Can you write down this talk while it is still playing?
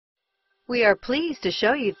We are pleased to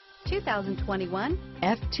show you 2021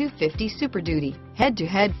 F-250 Super Duty.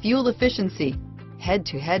 Head-to-head fuel efficiency,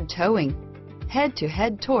 head-to-head towing,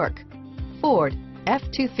 head-to-head torque. Ford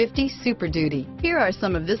F-250 Super Duty. Here are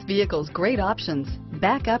some of this vehicle's great options: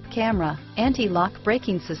 backup camera, anti-lock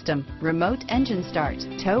braking system, remote engine start,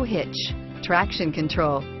 tow hitch, traction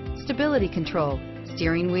control, stability control,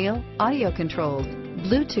 steering wheel audio controls,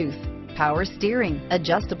 Bluetooth, power steering,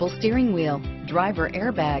 adjustable steering wheel, driver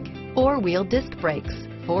airbag, four-wheel disc brakes,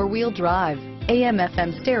 four-wheel drive,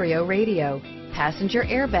 AM/FM stereo radio, passenger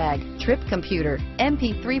airbag, trip computer,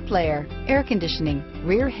 MP3 player, air conditioning,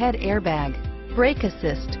 rear head airbag, brake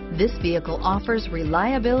assist. This vehicle offers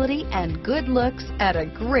reliability and good looks at a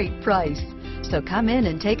great price. So come in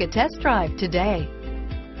and take a test drive today.